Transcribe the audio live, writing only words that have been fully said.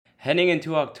Heading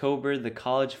into October, the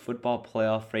college football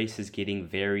playoff race is getting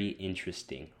very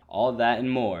interesting. All that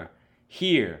and more,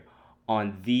 here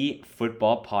on the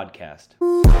Football Podcast.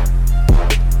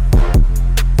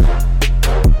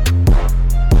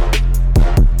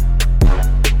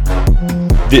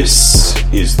 This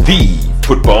is the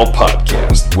Football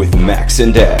Podcast with Max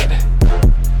and Dad.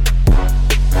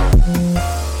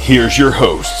 Here's your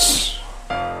hosts.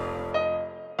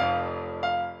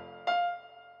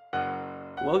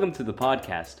 Welcome to the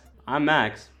podcast. I'm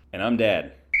Max. And I'm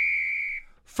Dad.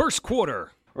 First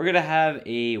quarter. We're going to have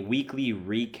a weekly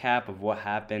recap of what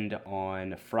happened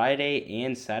on Friday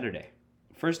and Saturday.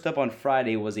 First up on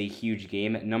Friday was a huge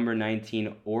game. Number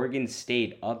 19, Oregon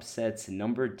State upsets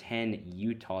number 10,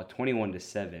 Utah,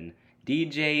 21-7.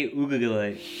 DJ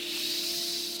Ugalele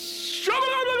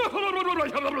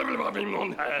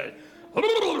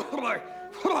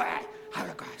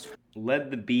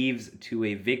led the Beavs to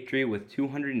a victory with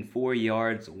 204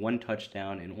 yards, 1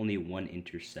 touchdown, and only 1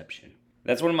 interception.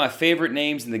 That's one of my favorite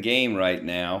names in the game right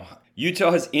now.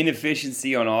 Utah's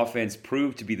inefficiency on offense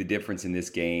proved to be the difference in this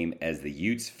game as the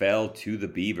Utes fell to the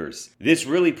Beavers. This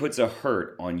really puts a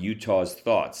hurt on Utah's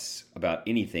thoughts about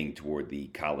anything toward the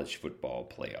college football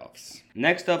playoffs.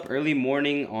 Next up, early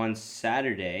morning on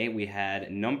Saturday, we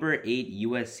had number 8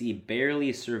 USC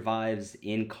barely survives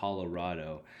in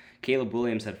Colorado. Caleb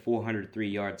Williams had 403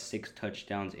 yards, 6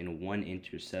 touchdowns, and 1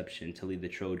 interception to lead the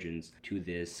Trojans to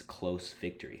this close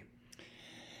victory.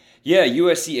 Yeah,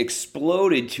 USC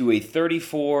exploded to a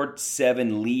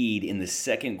 34-7 lead in the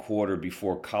second quarter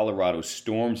before Colorado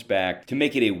storms back to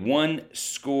make it a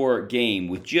one-score game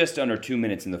with just under 2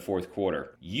 minutes in the fourth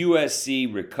quarter.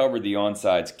 USC recovered the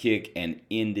onside kick and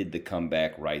ended the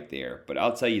comeback right there. But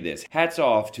I'll tell you this, hats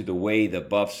off to the way the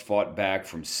Buffs fought back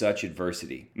from such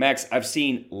adversity. Max, I've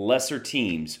seen lesser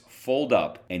teams fold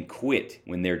up and quit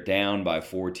when they're down by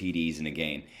 4 TDs in a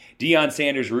game. Deion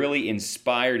Sanders really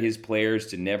inspired his players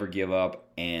to never give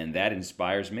up, and that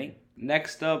inspires me.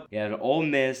 Next up, we had Ole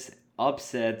Miss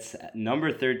upsets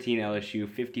number 13 LSU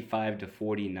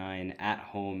 55-49 at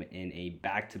home in a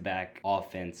back-to-back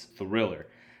offense thriller.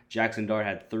 Jackson Dart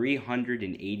had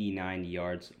 389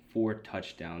 yards, 4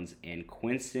 touchdowns, and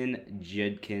Quinton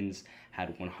Judkins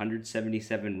had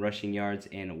 177 rushing yards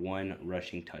and 1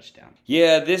 rushing touchdown.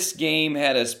 Yeah, this game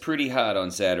had us pretty hot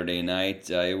on Saturday night.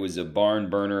 It was a barn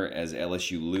burner as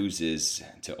LSU loses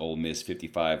to Ole Miss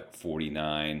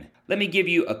 55-49. Let me give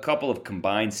you a couple of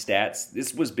combined stats.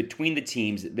 This was between the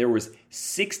teams. There was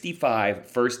 65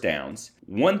 first downs,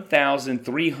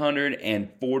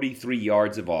 1,343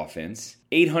 yards of offense,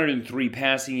 803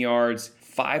 passing yards,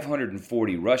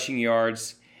 540 rushing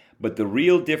yards. But the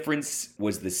real difference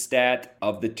was the stat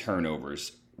of the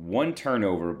turnovers. 1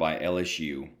 turnover by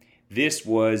LSU. This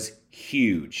was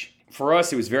huge. For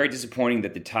us, it was very disappointing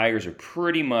that the Tigers are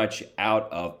pretty much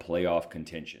out of playoff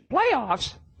contention.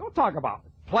 Playoffs? Don't talk about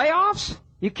it. Playoffs?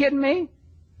 You kidding me?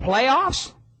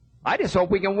 Playoffs? I just hope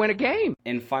we can win a game.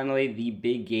 And finally, the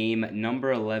big game,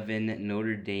 number 11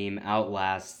 Notre Dame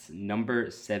outlasts number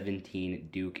 17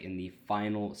 Duke in the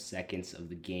final seconds of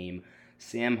the game.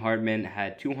 Sam Hartman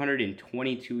had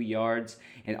 222 yards,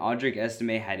 and Audric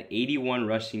Estime had 81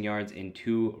 rushing yards and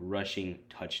 2 rushing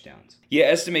touchdowns. Yeah,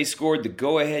 Estime scored the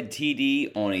go-ahead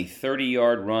TD on a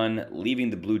 30-yard run, leaving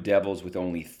the Blue Devils with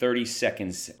only 30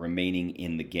 seconds remaining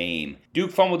in the game. Duke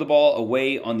fumbled the ball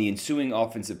away on the ensuing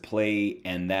offensive play,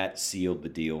 and that sealed the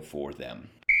deal for them.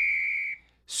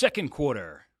 Second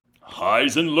quarter.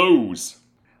 Highs and lows.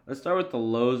 Let's start with the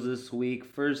lows this week.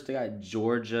 First, I got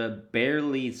Georgia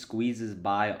barely squeezes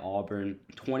by Auburn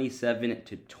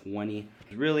 27-20.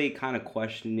 Really kind of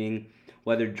questioning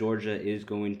whether Georgia is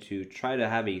going to try to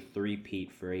have a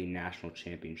three-peat for a national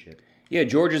championship. Yeah,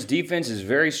 Georgia's defense is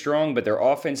very strong, but their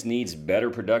offense needs better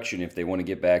production if they want to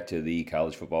get back to the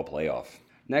college football playoff.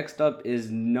 Next up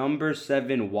is number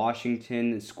 7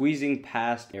 Washington squeezing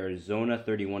past Arizona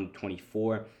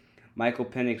 31-24. Michael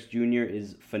Penix Jr.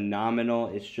 is phenomenal.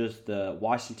 It's just the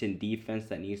Washington defense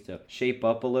that needs to shape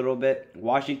up a little bit.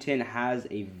 Washington has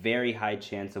a very high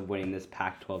chance of winning this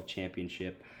Pac-12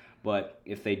 championship, but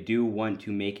if they do want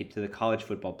to make it to the college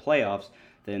football playoffs,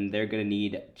 then they're going to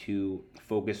need to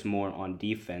focus more on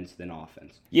defense than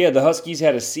offense. Yeah, the Huskies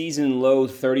had a season-low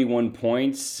 31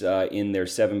 points in their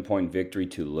 7-point victory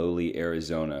to lowly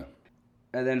Arizona.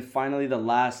 And then finally, the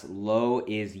last low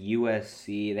is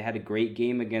USC. They had a great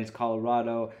game against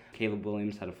Colorado. Caleb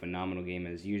Williams had a phenomenal game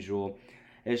as usual.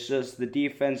 It's just the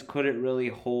defense couldn't really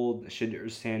hold Shedeur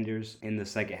Sanders in the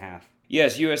second half.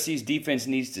 Yes, USC's defense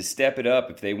needs to step it up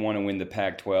if they want to win the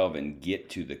Pac-12 and get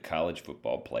to the college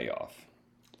football playoff.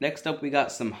 Next up, we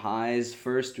got some highs.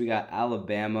 First, we got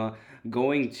Alabama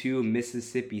going to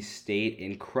Mississippi State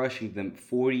and crushing them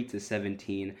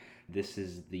 40-17. This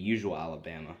is the usual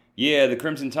Alabama. Yeah, the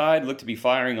Crimson Tide look to be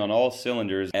firing on all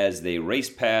cylinders as they race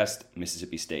past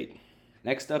Mississippi State.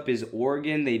 Next up is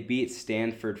Oregon. They beat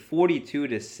Stanford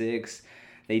 42-6.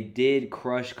 They did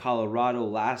crush Colorado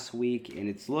last week, and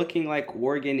it's looking like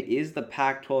Oregon is the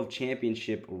Pac-12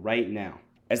 championship right now.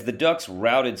 As the Ducks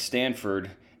routed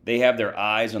Stanford, they have their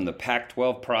eyes on the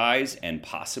Pac-12 prize and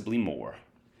possibly more.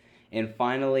 And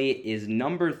finally is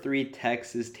number 3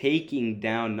 Texas taking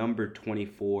down number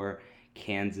 24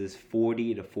 Kansas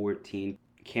 40-14.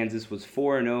 Kansas was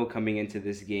 4-0 coming into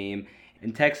this game,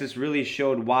 and Texas really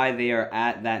showed why they are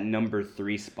at that number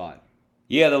 3 spot.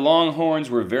 Yeah, the Longhorns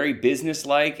were very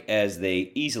businesslike as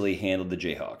they easily handled the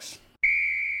Jayhawks.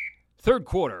 Third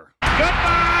quarter.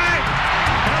 Goodbye!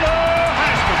 Hello,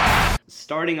 high school!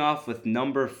 Starting off with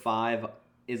number 5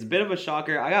 is a bit of a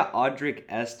shocker. I got Audric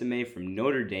Estime from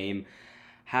Notre Dame.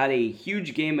 Had a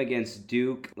huge game against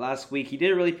Duke last week. He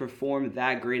didn't really perform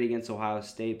that great against Ohio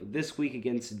State, but this week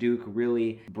against Duke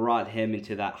really brought him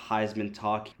into that Heisman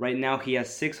talk. Right now he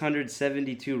has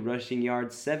 672 rushing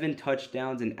yards, 7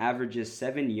 touchdowns, and averages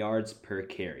 7 yards per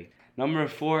carry. Number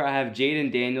 4, I have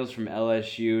Jaden Daniels from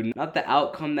LSU. Not the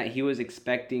outcome that he was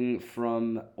expecting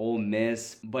from Ole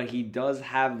Miss, but he does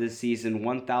have this season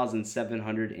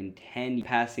 1,710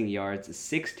 passing yards,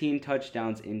 16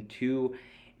 touchdowns, and 2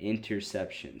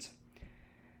 interceptions.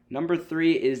 Number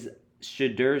 3 is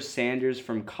Shedeur Sanders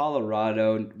from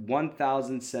Colorado,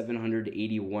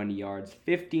 1,781 yards,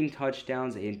 15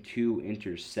 touchdowns, and 2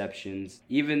 interceptions.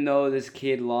 Even though this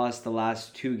kid lost the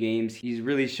last 2 games, he's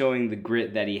really showing the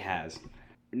grit that he has.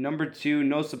 Number 2,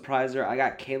 no surpriser, I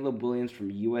got Caleb Williams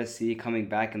from USC coming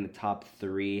back in the top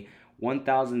 3,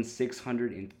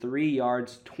 1,603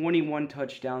 yards, 21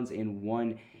 touchdowns, and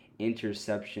 1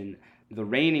 interception. The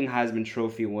reigning Heisman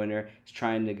Trophy winner is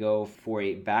trying to go for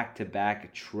a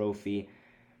back-to-back trophy.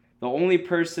 The only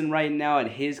person right now at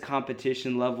his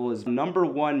competition level is number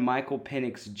 1 Michael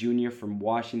Penix Jr. from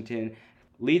Washington.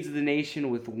 Leads the nation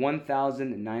with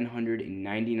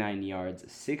 1,999 yards,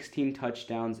 16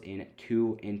 touchdowns, and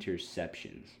 2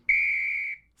 interceptions.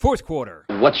 Fourth quarter.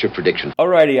 What's your prediction?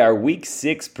 Alrighty, our Week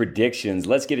 6 predictions.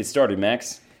 Let's get it started,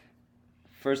 Max.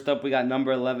 First up, we got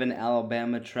number 11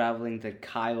 Alabama traveling to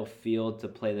Kyle Field to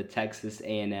play the Texas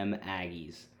A&M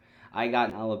Aggies. I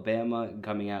got Alabama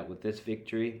coming out with this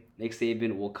victory. Nick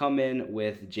Saban will come in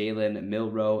with Jalen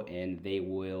Milroe, and they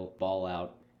will ball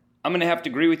out. I'm going to have to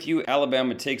agree with you.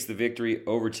 Alabama takes the victory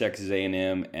over Texas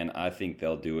A&M, and I think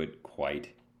they'll do it quite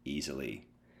easily.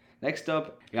 Next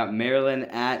up, we got Maryland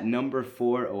at number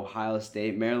 4 Ohio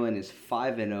State. Maryland is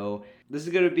 5-0. This is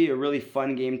going to be a really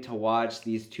fun game to watch,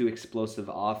 these 2 explosive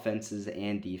offenses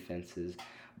and defenses.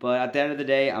 But at the end of the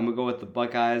day, I'm going to go with the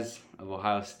Buckeyes of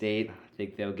Ohio State. I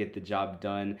think they'll get the job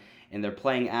done. And they're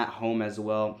playing at home as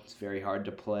well. It's very hard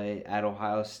to play at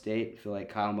Ohio State. I feel like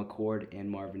Kyle McCord and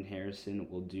Marvin Harrison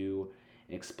will do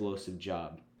an explosive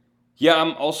job. Yeah,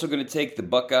 I'm also going to take the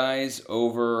Buckeyes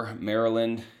over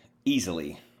Maryland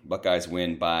easily. Buckeyes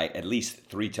win by at least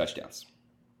 3 touchdowns.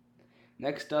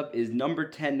 Next up is number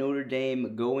 10 Notre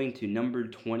Dame going to number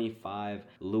 25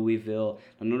 Louisville.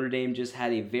 Now, Notre Dame just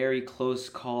had a very close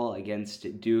call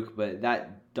against Duke, but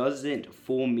that doesn't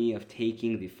fool me of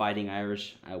taking the Fighting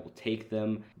Irish. I will take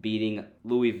them beating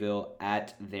Louisville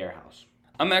at their house.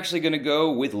 I'm actually going to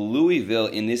go with Louisville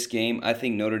in this game. I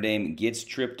think Notre Dame gets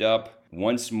tripped up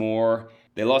once more.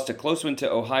 They lost a close one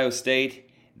to Ohio State.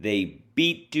 They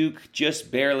beat Duke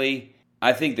just barely.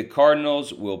 I think the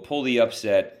Cardinals will pull the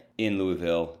upset in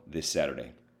Louisville this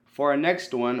Saturday. For our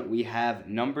next one, we have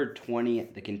number 20,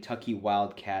 the Kentucky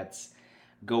Wildcats,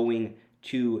 going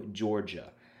to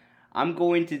Georgia. I'm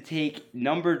going to take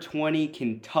number 20,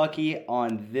 Kentucky,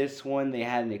 on this one. They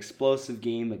had an explosive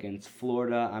game against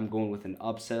Florida. I'm going with an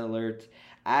upset alert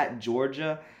at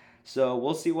Georgia. So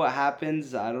we'll see what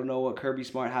happens. I don't know what Kirby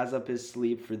Smart has up his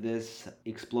sleeve for this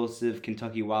explosive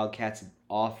Kentucky Wildcats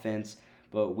offense,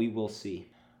 but we will see.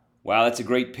 Wow, that's a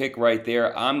great pick right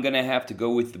there. I'm going to have to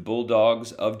go with the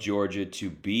Bulldogs of Georgia to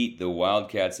beat the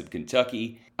Wildcats of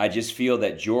Kentucky. I just feel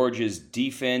that Georgia's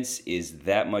defense is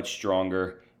that much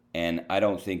stronger, and I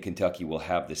don't think Kentucky will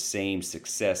have the same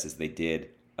success as they did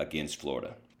against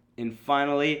Florida. And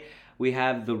finally, we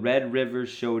have the Red River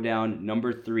Showdown,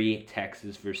 number 3,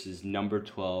 Texas versus number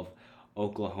 12,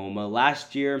 Oklahoma.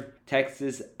 Last year,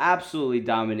 Texas absolutely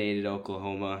dominated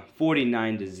Oklahoma,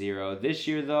 49-0. This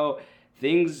year, though,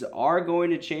 things are going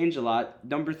to change a lot.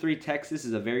 Number 3, Texas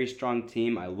is a very strong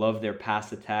team. I love their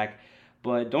pass attack.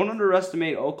 But don't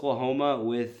underestimate Oklahoma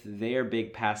with their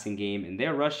big passing game, and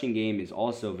their rushing game is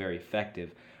also very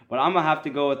effective. But I'm going to have to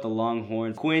go with the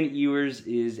Longhorns. Quinn Ewers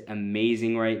is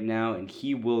amazing right now, and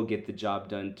he will get the job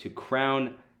done to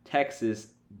crown Texas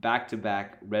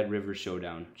back-to-back Red River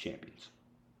Showdown champions.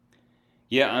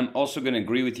 Yeah, I'm also going to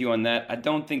agree with you on that. I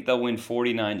don't think they'll win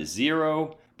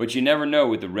 49-0, but you never know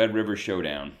with the Red River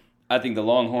Showdown. I think the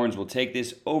Longhorns will take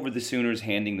this over the Sooners,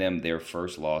 handing them their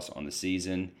first loss on the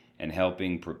season and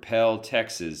helping propel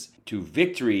Texas to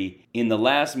victory in the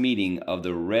last meeting of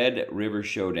the Red River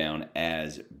Showdown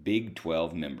as Big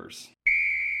 12 members.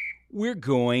 We're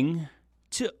going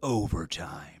to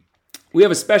overtime. We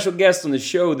have a special guest on the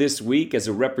show this week as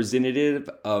a representative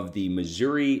of the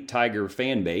Missouri Tiger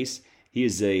fan base. He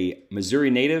is a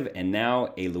Missouri native and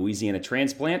now a Louisiana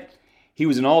transplant. He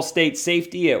was an all-state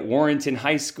safety at Warrenton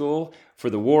High School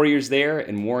for the Warriors there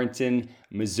in Warrenton,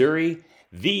 Missouri.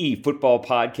 The Football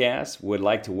Podcast would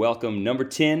like to welcome number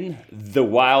 10, the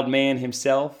wild man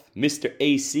himself, Mr.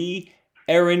 AC,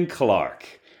 Aaron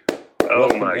Clarke.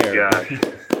 Oh, my gosh.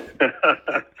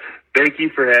 Thank you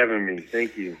for having me.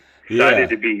 Thank you. Excited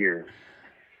to be here.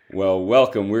 Well,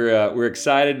 welcome. We're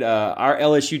excited. Our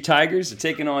LSU Tigers are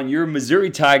taking on your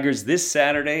Missouri Tigers this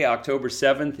Saturday, October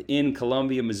 7th in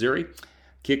Columbia, Missouri.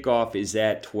 Kickoff is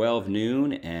at 12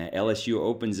 noon, and LSU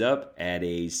opens up at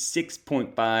a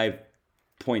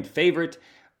 6.5-point favorite.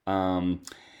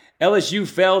 LSU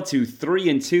fell to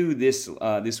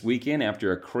 3-2 this weekend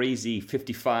after a crazy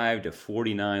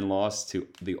 55-49 loss to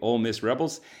the Ole Miss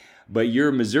Rebels. But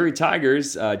your Missouri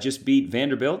Tigers just beat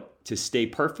Vanderbilt to stay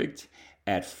perfect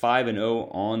at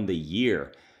 5-0 on the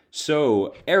year.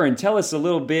 So, Aaron, tell us a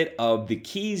little bit of the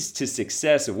keys to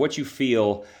success of what you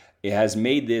feel it has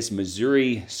made this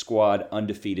Missouri squad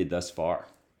undefeated thus far.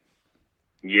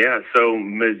 Yeah, so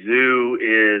Mizzou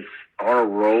is on a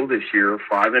roll this year,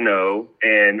 5-0,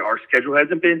 and our schedule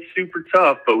hasn't been super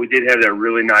tough, but we did have that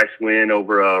really nice win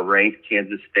over ranked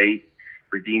Kansas State.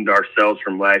 Redeemed ourselves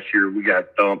from last year. We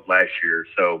got thumped last year.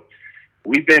 So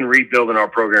we've been rebuilding our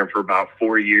program for about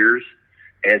 4 years.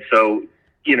 And so,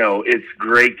 you know, it's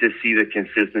great to see the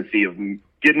consistency of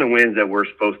getting the wins that we're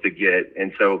supposed to get.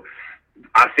 And so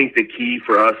I think the key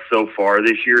for us so far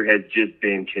this year has just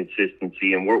been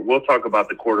consistency. And we'll talk about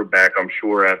the quarterback, I'm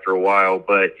sure, after a while.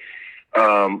 But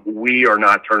we are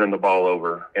not turning the ball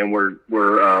over. And we're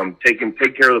taking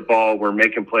care of the ball. We're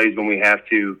making plays when we have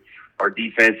to. Our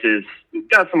defense we've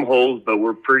got some holes, but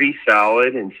we're pretty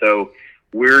solid. And so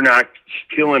we're not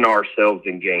killing ourselves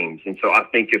in games. And so I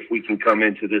think if we can come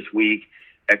into this week,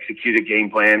 execute a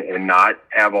game plan, and not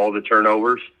have all the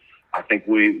turnovers, I think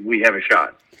we have a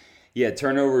shot. Yeah,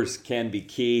 turnovers can be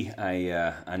key.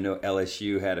 I know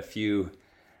LSU had a few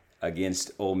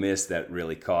against Ole Miss that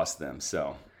really cost them.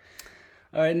 So,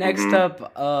 all right, next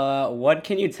up, what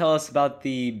can you tell us about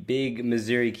the big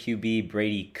Missouri QB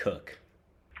Brady Cook?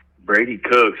 Brady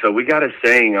Cook. So we got a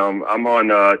saying. I'm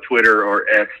on Twitter or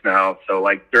X now. So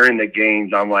like during the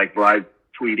games, I'm like live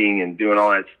tweeting and doing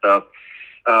all that stuff.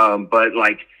 But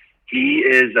like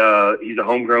he's a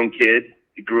homegrown kid.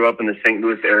 He grew up in the St.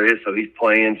 Louis area, so he's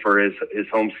playing for his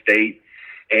home state.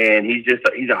 And he's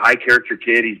a high character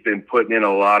kid. He's been putting in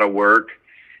a lot of work,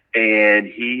 and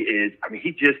he's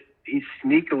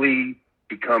sneakily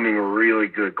becoming a really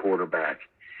good quarterback.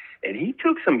 And he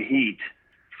took some heat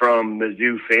from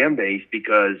Mizzou fan base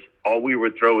because all we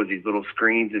would throw is these little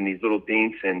screens and these little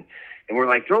dinks, and we're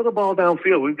like, throw the ball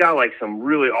downfield. We've got like some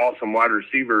really awesome wide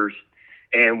receivers,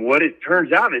 and what it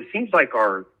turns out, it seems like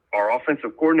our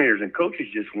offensive coordinators and coaches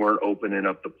just weren't opening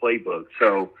up the playbook.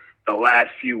 So the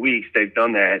last few weeks they've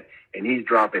done that, and he's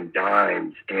dropping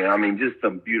dimes, and I mean just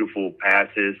some beautiful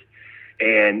passes.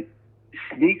 And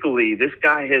sneakily, this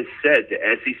guy has set the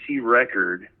SEC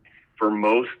record for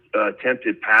most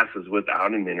attempted passes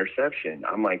without an interception.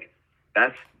 I'm like,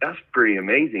 that's pretty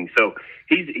amazing. So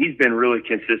he's been really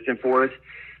consistent for us.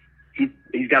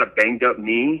 He's got a banged up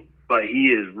knee, but he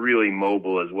is really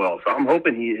mobile as well. So I'm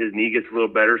hoping his knee gets a little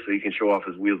better so he can show off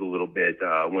his wheels a little bit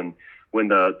when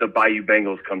the Bayou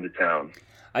Bengals come to town.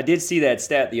 I did see that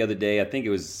stat the other day. I think it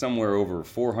was somewhere over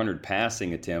 400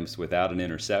 passing attempts without an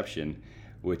interception,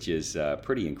 which is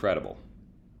pretty incredible.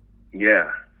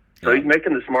 Yeah. So he's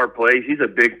making the smart plays. He's a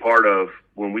big part of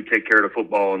when we take care of the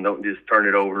football and don't just turn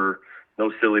it over,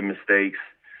 no silly mistakes.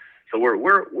 So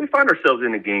we find ourselves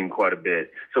in the game quite a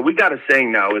bit. So we got a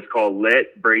saying now. It's called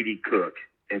 "Let Brady Cook."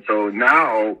 And so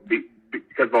now,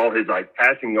 because of all his like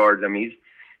passing yards, I mean,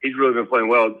 he's really been playing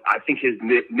well. I think his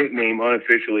nickname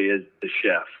unofficially is the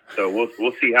Chef. So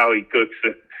we'll see how he cooks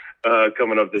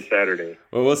coming up this Saturday.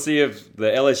 Well, we'll see if the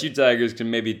LSU Tigers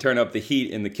can maybe turn up the heat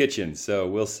in the kitchen. So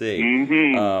we'll see.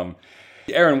 Mm-hmm.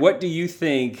 Aaron, what do you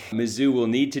think Mizzou will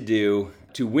need to do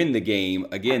to win the game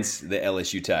against the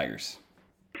LSU Tigers?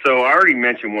 So I already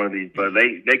mentioned one of these, but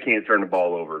they can't turn the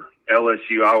ball over.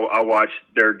 LSU, I watched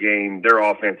their game. Their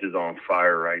offense is on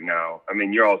fire right now. I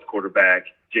mean, your all's quarterback,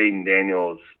 Jaden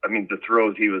Daniels, I mean, the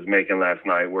throws he was making last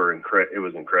night were it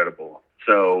was incredible.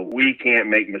 So we can't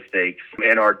make mistakes,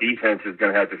 and our defense is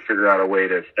going to have to figure out a way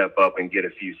to step up and get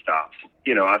a few stops.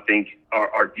 You know, I think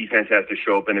our defense has to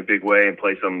show up in a big way and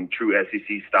play some true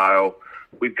SEC style.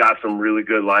 We've got some really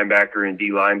good linebacker and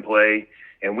D-line play,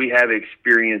 and we have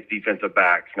experienced defensive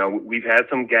backs. Now, we've had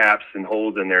some gaps and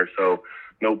holes in there, so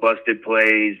no busted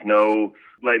plays, no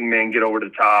letting men get over the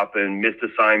top and missed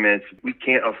assignments. We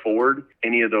can't afford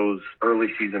any of those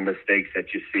early season mistakes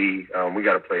that you see. We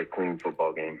got to play a clean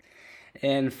football game.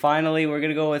 And finally, we're going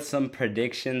to go with some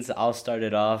predictions. I'll start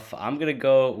it off. I'm going to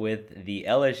go with the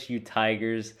LSU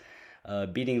Tigers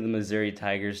beating the Missouri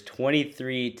Tigers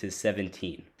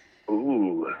 23-17.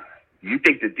 Ooh, you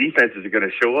think the defenses are going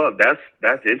to show up?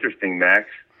 That's interesting, Max.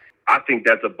 I think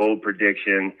that's a bold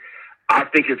prediction. I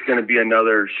think it's going to be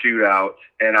another shootout,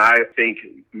 and I think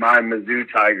my Mizzou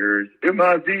Tigers,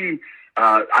 MIZ,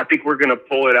 I think we're going to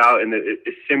pull it out in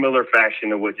a similar fashion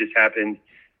to what just happened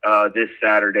this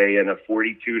Saturday in a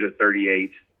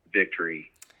 42-38 victory.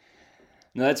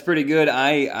 No, that's pretty good.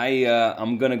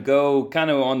 I'm going to go kind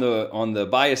of on the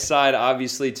bias side,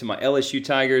 obviously, to my LSU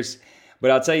Tigers.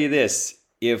 But I'll tell you this,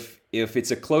 if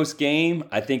it's a close game,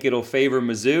 I think it'll favor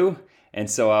Mizzou. And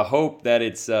so I hope that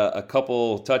it's a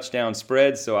couple touchdown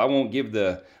spreads. So I won't give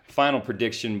the final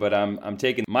prediction, but I'm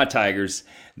taking my Tigers,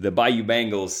 the Bayou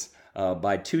Bengals,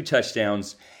 by 2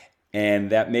 touchdowns. And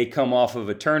that may come off of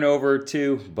a turnover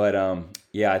too. But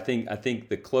I think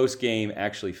the close game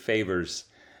actually favors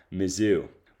Mizzou.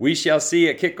 We shall see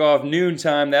at kickoff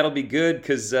noontime. That'll be good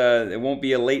because it won't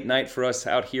be a late night for us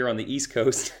out here on the East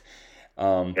Coast.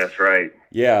 That's right.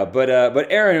 Yeah, but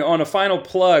Aaron, on a final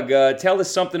plug, tell us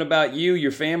something about you,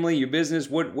 your family, your business.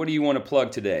 What do you want to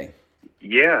plug today?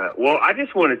 Yeah, well, I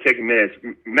just want to take a minute.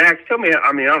 Max, tell me.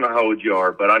 I mean, I don't know how old you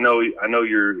are, but I know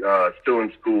you're still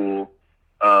in school,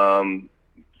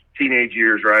 teenage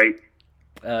years, right?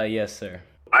 Yes, sir.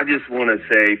 I just want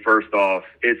to say, first off,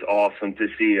 it's awesome to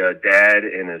see a dad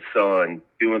and a son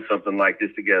doing something like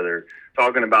this together,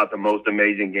 talking about the most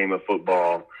amazing game of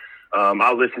football.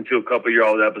 I listened to a couple of your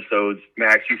old episodes.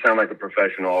 Max, you sound like a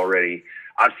professional already.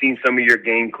 I've seen some of your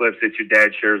game clips that your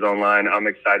dad shares online. I'm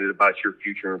excited about your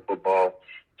future in football.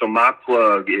 So my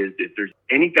plug is if there's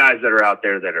any guys that are out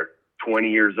there that are 20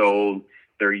 years old,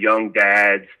 they're young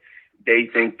dads, they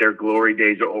think their glory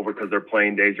days are over because their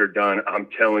playing days are done. I'm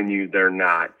telling you, they're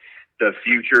not. The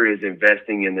future is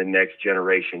investing in the next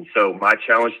generation. So my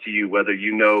challenge to you, whether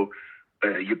you know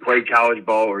you played college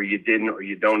ball or you didn't or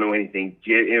you don't know anything,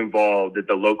 get involved at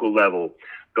the local level.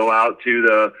 Go out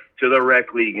to the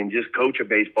rec league and just coach a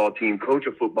baseball team, coach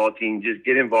a football team, just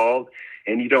get involved.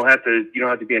 And you don't have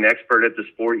to be an expert at the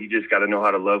sport. You just got to know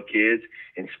how to love kids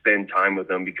and spend time with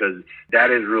them, because that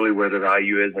is really where the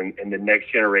value is. And the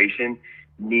next generation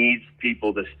needs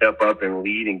people to step up and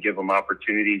lead and give them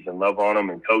opportunities and love on them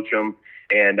and coach them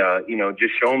and,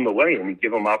 just show them the way and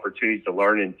give them opportunities to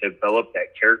learn and develop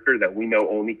that character that we know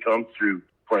only comes through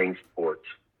playing sports.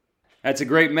 That's a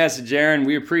great message, Aaron.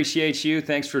 We appreciate you.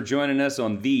 Thanks for joining us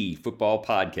on the Football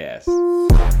Podcast.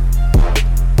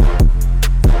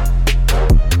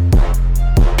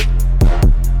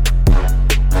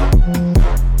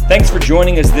 Thanks for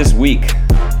joining us this week.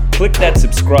 Click that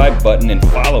subscribe button and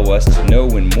follow us to know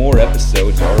when more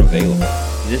episodes are available.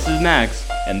 This is Max.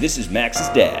 And this is Max's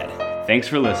dad. Thanks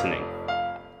for listening.